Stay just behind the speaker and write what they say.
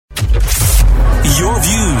Your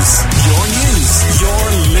views, your news, your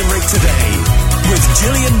Limerick Today. With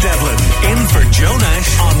Gillian Devlin in for Joe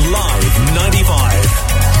Nash on Live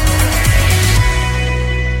 95.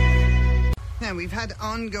 Now, we've had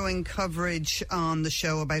ongoing coverage on the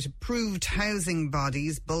show about approved housing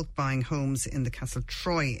bodies bulk buying homes in the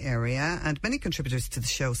Castletroy area, and many contributors to the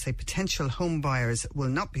show say potential home buyers will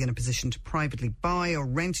not be in a position to privately buy or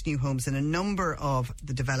rent new homes in a number of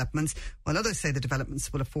the developments, while others say the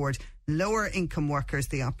developments will afford lower income workers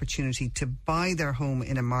the opportunity to buy their home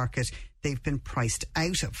in a market they've been priced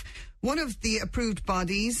out of. One of the approved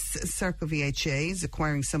bodies, Circle VHA, is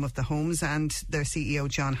acquiring some of the homes, and their CEO,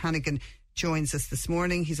 John Hannigan, joins us this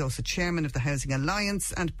morning. He's also chairman of the Housing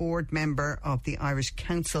Alliance and board member of the Irish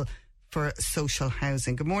Council for Social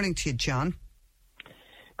Housing. Good morning to you, John.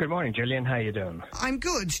 Good morning, Gillian. How are you doing? I'm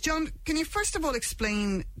good. John, can you first of all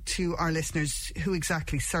explain to our listeners who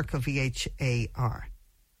exactly Circle VHA are?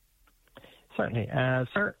 Certainly.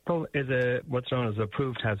 Circle is what's known as an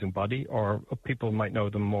approved housing body, or people might know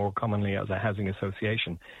them more commonly as a housing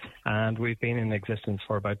association. And we've been in existence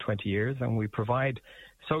for about 20 years, and we provide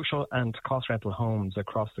social and cost rental homes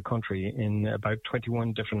across the country in about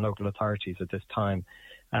 21 different local authorities at this time.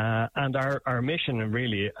 And our mission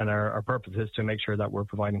really and our purpose is to make sure that we're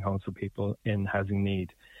providing homes for people in housing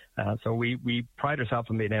need. So we pride ourselves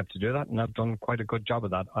on being able to do that, and have done quite a good job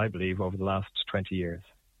of that, I believe, over the last 20 years.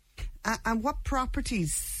 And what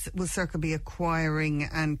properties will Circle be acquiring,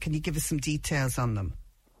 and can you give us some details on them?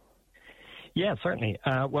 Yeah, certainly.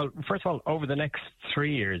 Well, first of all, over the next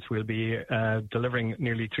 3 years, we'll be delivering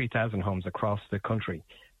nearly 3,000 homes across the country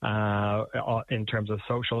in terms of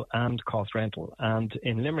social and cost rental. And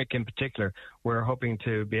in Limerick in particular, we're hoping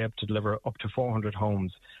to be able to deliver up to 400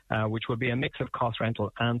 homes, which will be a mix of cost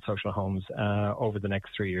rental and social homes over the next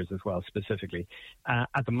 3 years as well, specifically.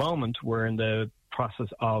 At the moment, we're in the process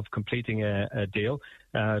of completing a deal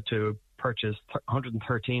to purchase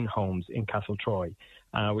 113 homes in Castletroy,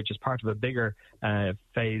 which is part of a bigger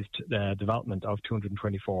phased development of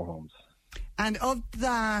 224 homes. And of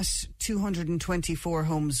that 224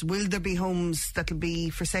 homes, will there be homes that will be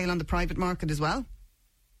for sale on the private market as well?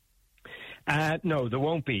 No, there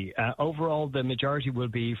won't be. Overall, the majority will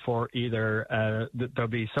be for either there'll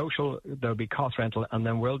be social, there'll be cost rental, and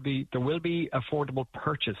then there will be affordable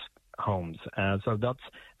purchase homes. So that's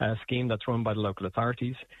a scheme that's run by the local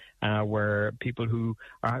authorities, where people who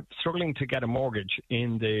are struggling to get a mortgage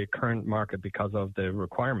in the current market because of the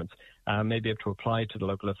requirements may be able to apply to the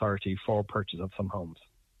local authority for purchase of some homes.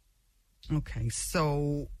 Okay,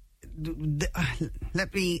 so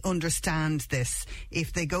let me understand this.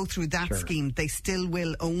 If they go through that scheme, they still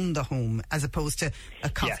will own the home, as opposed to a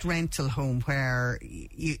cost rental home where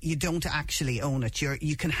you don't actually own it.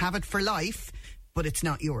 You can have it for life, but it's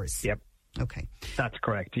not yours. Yep. Okay. That's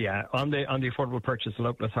correct, yeah. On the affordable purchase, the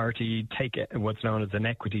local authority take what's known as an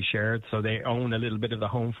equity share, so they own a little bit of the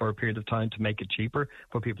home for a period of time to make it cheaper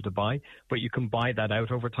for people to buy, but you can buy that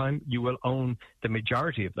out over time. You will own the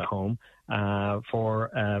majority of the home for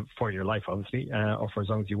your life, obviously, or for as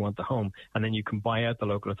long as you want the home, and then you can buy out the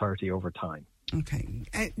local authority over time. Okay.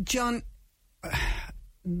 John,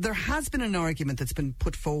 there has been an argument that's been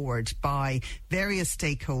put forward by various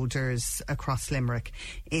stakeholders across Limerick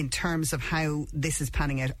in terms of how this is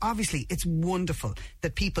panning out. Obviously, it's wonderful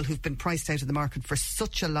that people who've been priced out of the market for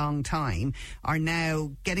such a long time are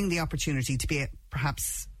now getting the opportunity to be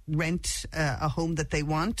perhaps rent a home that they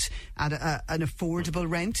want at an affordable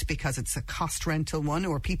rent, because it's a cost rental one,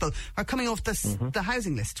 or people are coming off the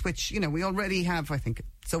housing list, which, we already have, I think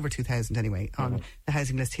it's over 2,000 anyway, on the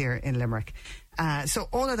housing list here in Limerick. So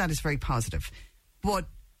all of that is very positive. But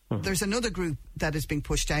there's another group that is being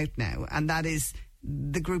pushed out now, and that is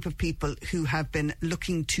the group of people who have been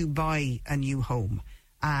looking to buy a new home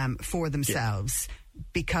for themselves,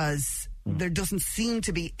 because there doesn't seem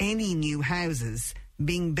to be any new houses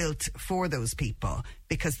being built for those people,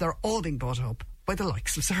 because they're all being bought up by the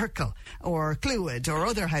likes of Circle or Clúid or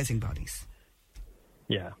other housing bodies.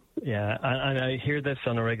 Yeah, and I hear this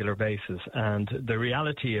on a regular basis, and the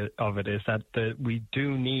reality of it is that we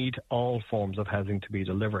do need all forms of housing to be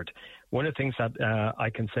delivered. One of the things that I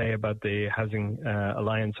can say about the Housing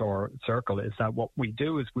Alliance or Circle is that what we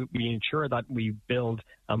do is we ensure that we build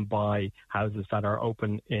and buy houses that are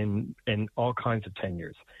open in all kinds of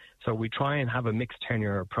tenures. So we try and have a mixed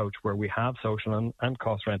tenure approach where we have social and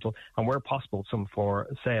cost rental, and where possible, some for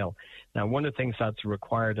sale. Now, one of the things that's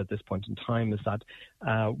required at this point in time is that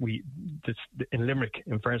in Limerick,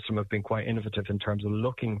 in fairness, have been quite innovative in terms of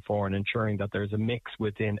looking for and ensuring that there's a mix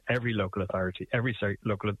within every local authority, every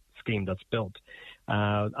local scheme that's built.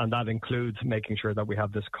 And that includes making sure that we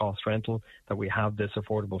have this cost rental, that we have this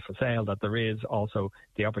affordable for sale, that there is also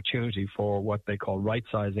the opportunity for what they call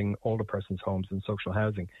right-sizing older persons' homes and social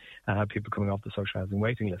housing, people coming off the social housing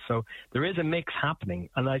waiting list. So there is a mix happening.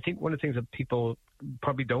 And I think one of the things that people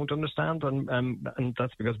probably don't understand, and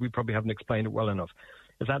that's because we probably haven't explained it well enough,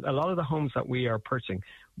 is that a lot of the homes that we are purchasing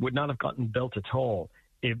would not have gotten built at all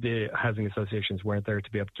if the housing associations weren't there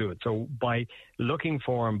to be able to do it. So by looking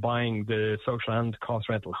for and buying the social and cost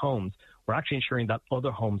rental homes, we're actually ensuring that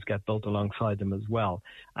other homes get built alongside them as well.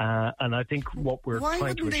 And I think what we're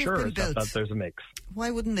trying to ensure is that there's a mix.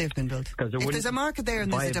 Why wouldn't they have been built? If there's a market there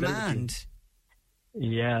and there's a demand.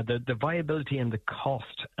 Yeah, the viability and the cost,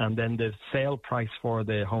 and then the sale price for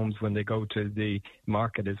the homes when they go to the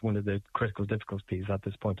market is one of the critical difficulties at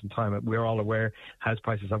this point in time. We're all aware house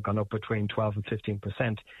prices have gone up between 12 and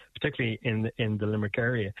 15%, particularly in the Limerick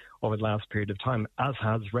area over the last period of time, as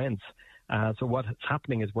has rents. So what's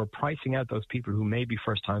happening is we're pricing out those people who may be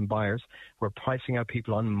first-time buyers. We're pricing out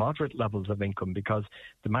people on moderate levels of income because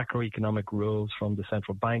the macroeconomic rules from the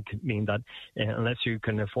central bank mean that unless you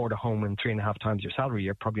can afford a home in 3.5 times your salary,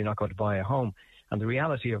 you're probably not going to buy a home. And the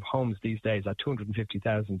reality of homes these days at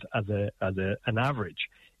 250,000 as an average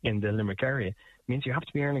in the Limerick area means you have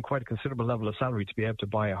to be earning quite a considerable level of salary to be able to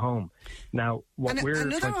buy a home. Now, what we're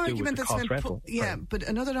trying to do with the cost rental... But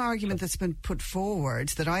another argument that's been put forward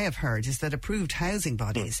that I have heard is that approved housing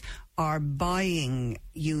bodies are buying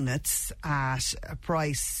units at a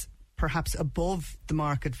price perhaps above the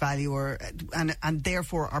market value and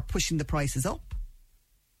therefore are pushing the prices up.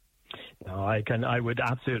 No, I would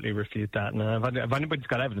absolutely refute that. And if anybody's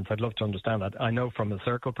got evidence, I'd love to understand that. I know from a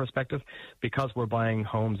Circle perspective, because we're buying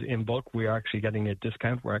homes in bulk, we are actually getting a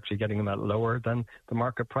discount. We're actually getting them at lower than the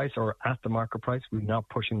market price or at the market price. We're not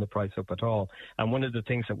pushing the price up at all. And one of the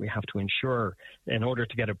things that we have to ensure in order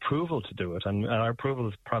to get approval to do it, and our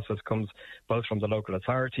approval process comes both from the local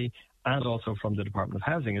authority and also from the Department of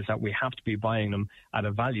Housing, is that we have to be buying them at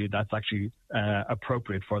a value that's actually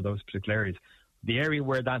appropriate for those particular areas. The area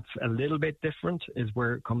where that's a little bit different is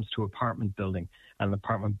where it comes to apartment building and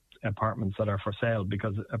apartments that are for sale,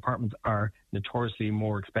 because apartments are notoriously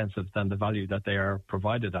more expensive than the value that they are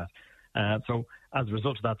provided at. So as a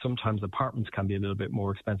result of that, sometimes apartments can be a little bit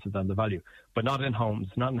more expensive than the value, but not in homes,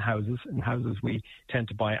 not in houses. In houses, we tend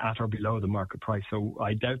to buy at or below the market price. So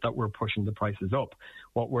I doubt that we're pushing the prices up.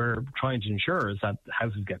 What we're trying to ensure is that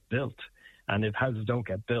houses get built. And if houses don't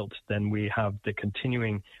get built, then we have the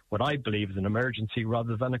continuing, what I believe is an emergency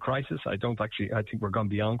rather than a crisis. I think we're gone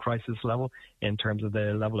beyond crisis level in terms of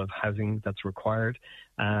the level of housing that's required.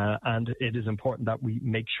 And it is important that we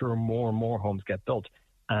make sure more and more homes get built.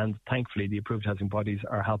 And thankfully, the approved housing bodies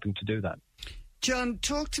are helping to do that. John,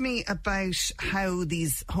 talk to me about how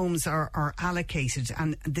these homes are allocated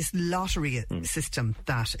and this lottery system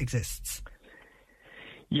that exists.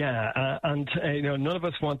 Yeah, and none of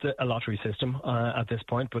us want a lottery system at this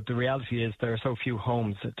point, but the reality is there are so few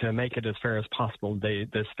homes. To make it as fair as possible, the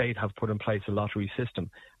state have put in place a lottery system.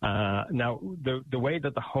 Now, the way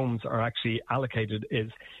that the homes are actually allocated is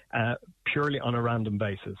purely on a random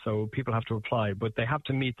basis. So people have to apply, but they have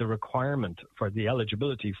to meet the requirement for the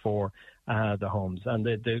eligibility for the homes. And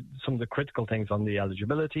some of the critical things on the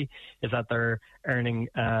eligibility is that they're earning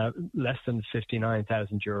less than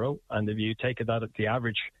 €59,000. And if you take it that the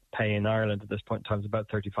average pay in Ireland at this point in time is about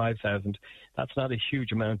 35,000, that's not a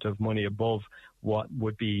huge amount of money above what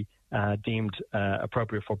would be deemed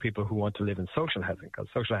appropriate for people who want to live in social housing, because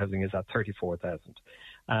social housing is at 34,000.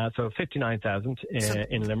 So 59,000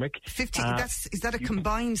 in Limerick. Is that a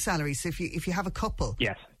combined salary? So if you have a couple,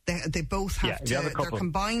 yes, they both have to. Their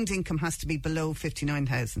combined income has to be below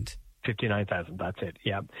 59,000. 59,000, that's it,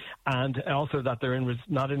 yeah. And also that they're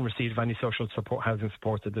not in receipt of any social support, housing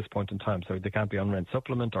support at this point in time, so they can't be on rent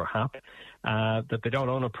supplement or HAP, that they don't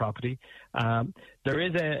own a property. There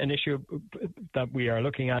is an issue that we are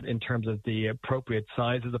looking at in terms of the appropriate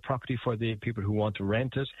size of the property for the people who want to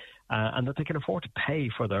rent it, and that they can afford to pay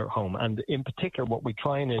for their home. And in particular, what we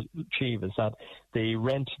try and achieve is that the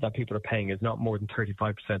rent that people are paying is not more than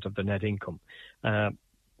 35% of their net income.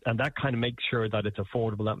 And that kind of makes sure that it's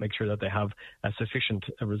affordable, that makes sure that they have sufficient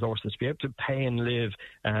resources to be able to pay and live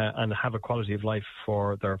and have a quality of life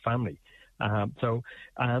for their family. And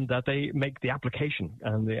that they make the application.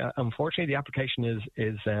 And unfortunately, the application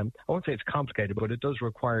is I won't say it's complicated, but it does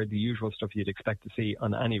require the usual stuff you'd expect to see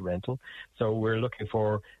on any rental. So we're looking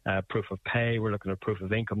for proof of pay, we're looking at proof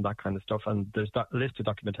of income, that kind of stuff. And there's a list of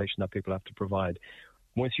documentation that people have to provide.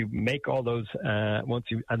 Once you make all those, and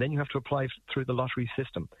then you have to apply through the lottery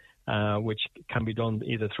system, which can be done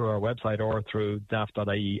either through our website or through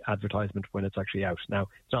daft.ie advertisement when it's actually out. Now,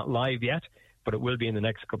 it's not live yet, but it will be in the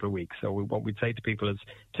next couple of weeks. So what we'd say to people is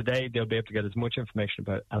today they'll be able to get as much information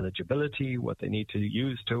about eligibility, what they need to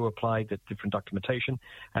use to apply, the different documentation,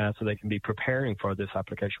 so they can be preparing for this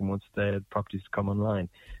application once the properties come online.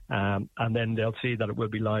 And then they'll see that it will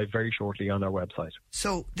be live very shortly on our website.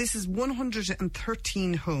 So this is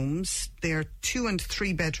 113 homes. They're 2 and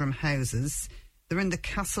 3 bedroom houses. They're in the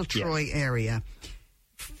Castletroy area.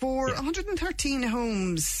 For 113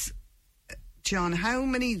 homes, John, how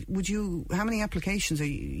many applications are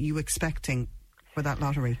you expecting for that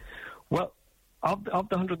lottery? Well, of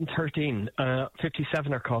the 113,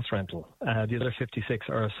 57 are cost rental. The other 56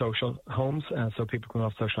 are social homes, so people come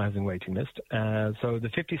off social housing waiting list. So the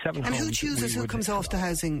 57 and homes... who chooses who comes off the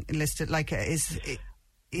housing list? Like, is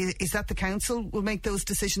that the council will make those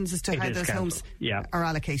decisions as to how those homes are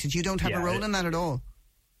allocated? You don't have a role in that at all?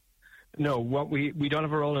 No, we don't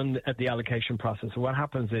have a role in the allocation process. So what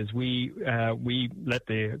happens is we let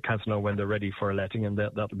the council know when they're ready for a letting, and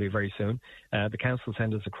that'll be very soon. The council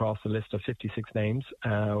sends us across a list of 56 names,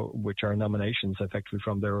 which are nominations effectively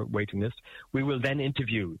from their waiting list. We will then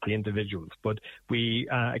interview the individuals, but we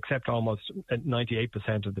accept almost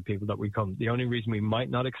 98% of the people that we come. The only reason we might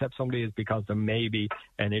not accept somebody is because there may be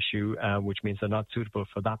an issue, which means they're not suitable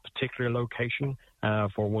for that particular location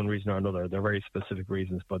for one reason or another. They're very specific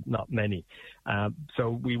reasons, but not many.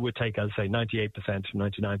 So we would take, as I say, 98%,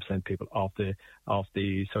 99% people off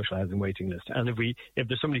the social housing waiting list. And if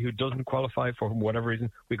there's somebody who doesn't qualify for whatever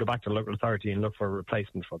reason, we go back to the local authority and look for a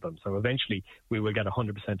replacement for them. So eventually we will get 100%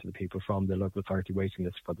 of the people from the local authority waiting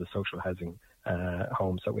list for the social housing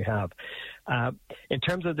homes that we have. In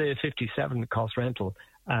terms of the 57 cost rental,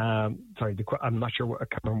 sorry, I'm not sure. I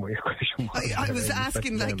can't remember what your question was. I was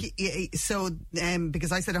asking,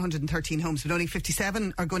 because I said 113 homes, but only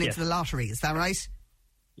 57 are going into the lottery. Is that right?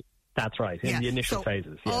 That's right. In the initial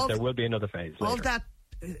phases, there will be another phase later. Of that,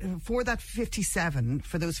 for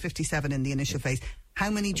those 57 in the initial phase,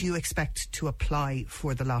 how many do you expect to apply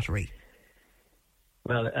for the lottery?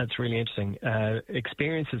 Well, that's really interesting.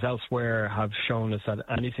 Experiences elsewhere have shown us that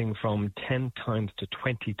anything from 10 times to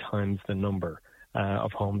 20 times the number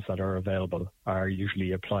of homes that are available are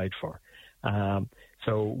usually applied for.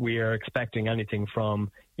 So we are expecting anything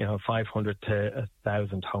from 500 to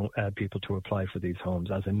 1,000 people to apply for these homes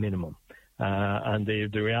as a minimum. And the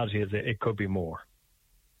reality is it could be more.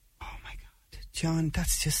 Oh my God, John,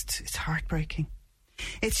 it's heartbreaking.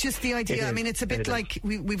 It's just the idea. I mean, it's a bit like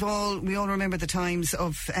we all remember the times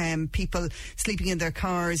of people sleeping in their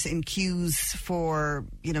cars in queues for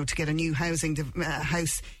to get a new house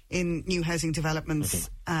in new housing developments.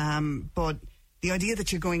 Mm-hmm. But the idea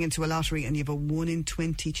that you're going into a lottery and you have a 1 in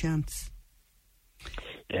 20 chance.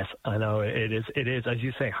 Yes, I know it is. It is, as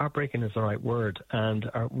you say, heartbreaking is the right word, and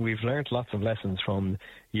we've learned lots of lessons from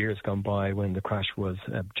years gone by when the crash was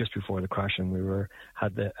just before the crash, and we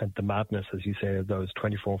had the madness, as you say, of those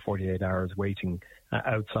 24, 48 hours waiting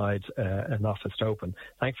outside an office to open.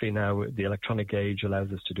 Thankfully, now the electronic age allows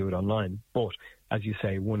us to do it online, but as you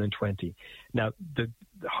say, 1 in 20. Now,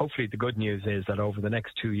 hopefully, the good news is that over the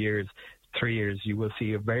next 2 years. 3 years, you will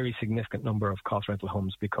see a very significant number of cost rental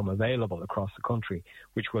homes become available across the country,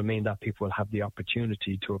 which will mean that people will have the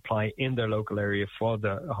opportunity to apply in their local area for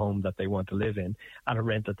the home that they want to live in at a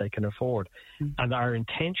rent that they can afford. Mm. And our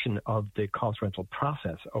intention of the cost rental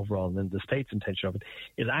process overall, and the state's intention of it,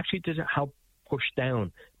 is actually to help push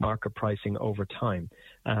down market pricing over time.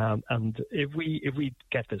 And if we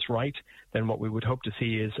get this right, then what we would hope to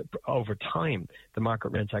see is over time, the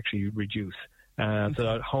market rents actually reduce. So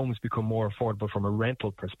that homes become more affordable from a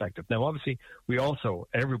rental perspective. Now, obviously,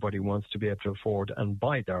 everybody wants to be able to afford and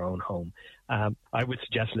buy their own home. I would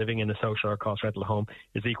suggest living in a social or cost rental home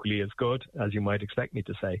is equally as good, as you might expect me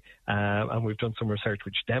to say. And we've done some research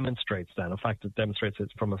which demonstrates that. In fact, it demonstrates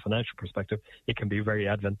that from a financial perspective, it can be very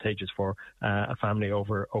advantageous for a family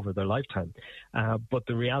over their lifetime. But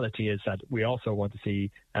the reality is that we also want to see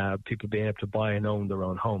people being able to buy and own their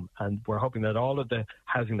own home. And we're hoping that all of the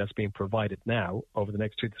housing that's being provided now over the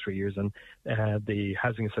next 2 to 3 years, and the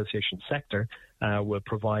housing association sector will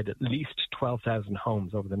provide at least 12,000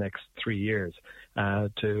 homes over the next 3 years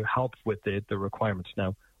to help with the requirements.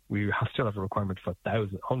 Now, we still have a requirement for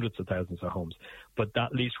hundreds of thousands of homes, but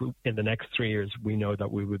at least in the next 3 years, we know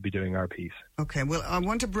that we will be doing our piece. Okay, well, I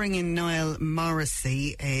want to bring in Niall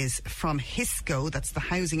Morrissey, is from HISCO, that's the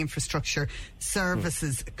Housing Infrastructure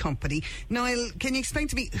Services Company. Niall, can you explain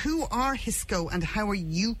to me, who are HISCO and how are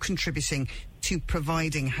you contributing to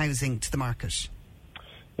providing housing to the market?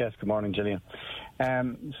 Yes, good morning, Gillian.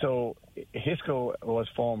 So HISCO was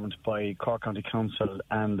formed by Cork County Council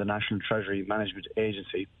and the National Treasury Management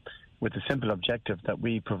Agency with the simple objective that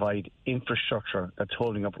we provide infrastructure that's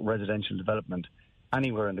holding up residential development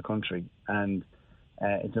anywhere in the country. And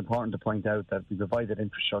it's important to point out that we provide that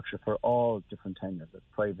infrastructure for all different tenures, that's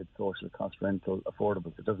private, social, cost rental,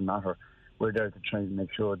 affordable. It doesn't matter. We're there to try and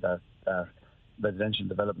make sure that residential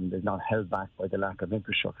development is not held back by the lack of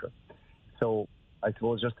infrastructure. So I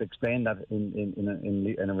suppose just to explain that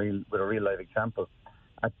with a real life example,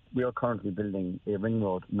 we are currently building a ring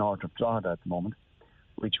road north of Drogheda at the moment,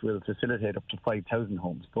 which will facilitate up to 5,000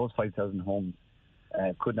 homes. Those 5,000 homes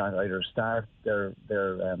could not either start their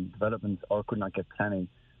developments or could not get planning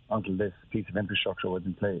until this piece of infrastructure was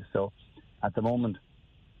in place. So at the moment,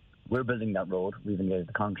 we're building that road. We've engaged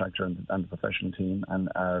the contractor and the professional team, and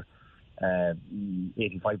are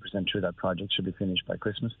 85% through that project, should be finished by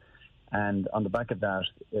Christmas. And on the back of that,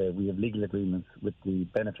 we have legal agreements with the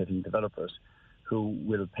benefiting developers who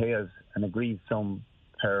will pay us an agreed sum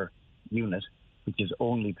per unit, which is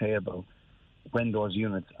only payable when those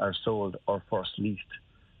units are sold or first leased.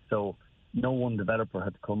 So no one developer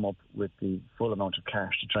had to come up with the full amount of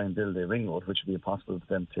cash to try and build a ring road, which would be impossible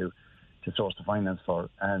for them to source the finance for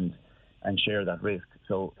and share that risk.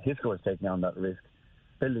 So Hisco is taking on that risk,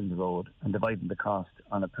 building the road and dividing the cost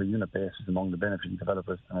on a per unit basis among the benefiting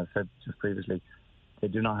developers. And as I said just previously, they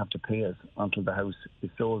do not have to pay us until the house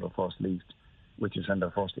is sold or first leased, which is when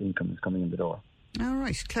their first income is coming in the door. All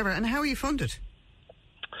right, clever. And how are you funded?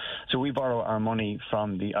 So we borrow our money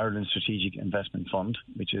from the Ireland Strategic Investment Fund,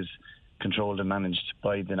 which is controlled and managed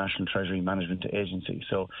by the National Treasury Management Agency.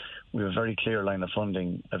 So we have a very clear line of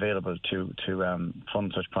funding available to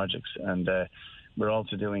fund such projects. And we're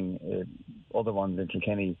also doing other ones in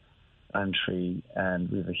Kilkenny, Antrim, and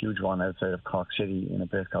we have a huge one outside of Cork City in a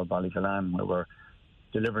place called Ballyvillan, where we're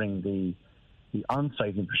delivering the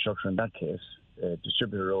on-site infrastructure in that case,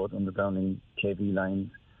 distributor road, undergrounding KV lines,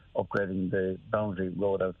 upgrading the boundary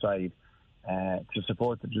road outside to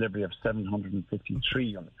support the delivery of 753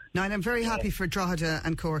 units. Now, and I'm very happy for Drogheda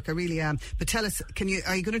and Cork, I really am. But tell us, are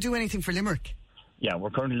you going to do anything for Limerick? Yeah, we're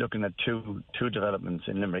currently looking at two developments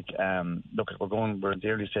in Limerick. We're in the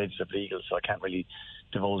early stages of legal, so I can't really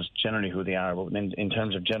divulge generally who they are. But in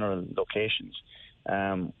terms of general locations,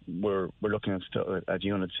 we're looking at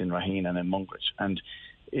units in Raheen and in Mungridge, and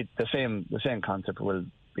the same concept will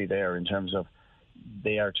be there in terms of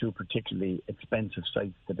they are two particularly expensive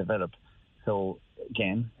sites to develop. So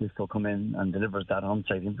again, this will come in and delivers that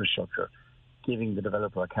on-site infrastructure, giving the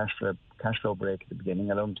developer a cash flow break at the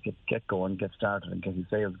beginning, allow him to get going, get started and get his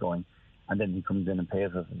sales going, and then he comes in and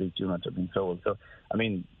pays us if these units are being sold. So, I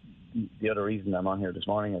mean, the other reason I'm on here this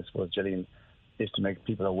morning, I suppose, Gillian, is to make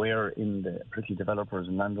people aware, particularly developers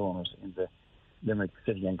and landowners in the Limerick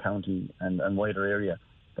city and county and wider area,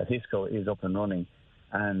 that Hisco is up and running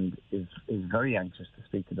and is very anxious to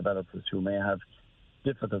speak to developers who may have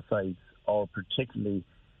difficult sites or particularly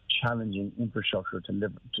challenging infrastructure to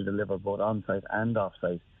deliver both on-site and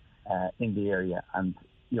off-site in the area, and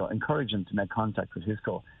encourage them to make contact with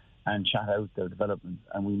Hisco and chat out their developments,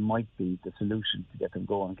 and we might be the solution to get them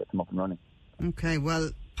going and get them up and running. Okay,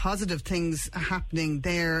 well, positive things happening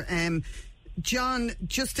there. John,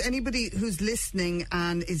 just anybody who's listening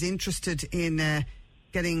and is interested in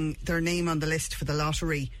getting their name on the list for the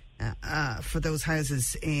lottery for those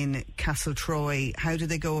houses in Castletroy, how do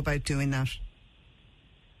they go about doing that?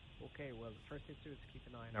 Okay, well, the first thing to do is keep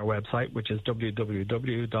an eye on our website, which is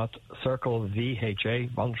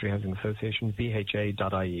www.circlevha, Voluntary Housing Association,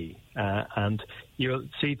 vha.ie. And you'll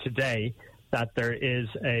see today that there is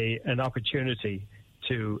an opportunity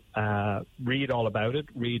to read all about it,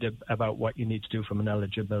 read about what you need to do from an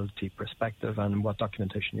eligibility perspective and what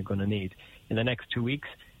documentation you're going to need. In the next 2 weeks,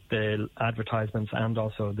 the advertisements and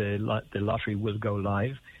also the lottery will go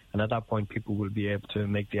live, and at that point people will be able to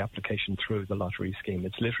make the application through the lottery scheme.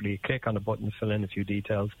 It's literally click on a button, fill in a few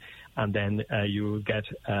details, and then you will get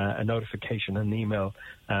a notification, an email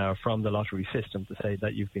from the lottery system to say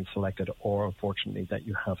that you've been selected, or unfortunately that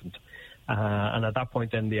you haven't. And at that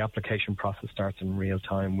point then the application process starts in real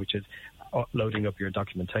time, which is loading up your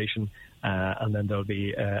documentation, and then there'll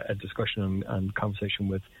be a discussion and conversation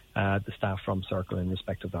with the staff from Circle in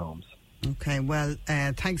respect of the homes. Okay, well,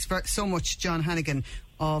 thanks so much, John Hannigan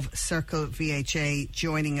of Circle VHA,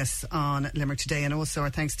 joining us on Limerick Today, and also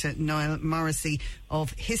our thanks to Niall Morrissey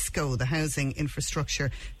of Hisco, the Housing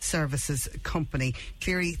Infrastructure Services Company.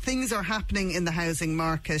 Clearly, things are happening in the housing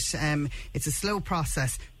market. It's a slow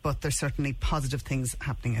process, but there's certainly positive things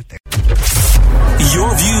happening out there.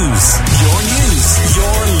 Your views, your news,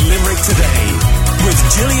 your Limerick Today with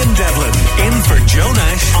Gillian Devlin in for Joe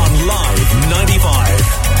Nash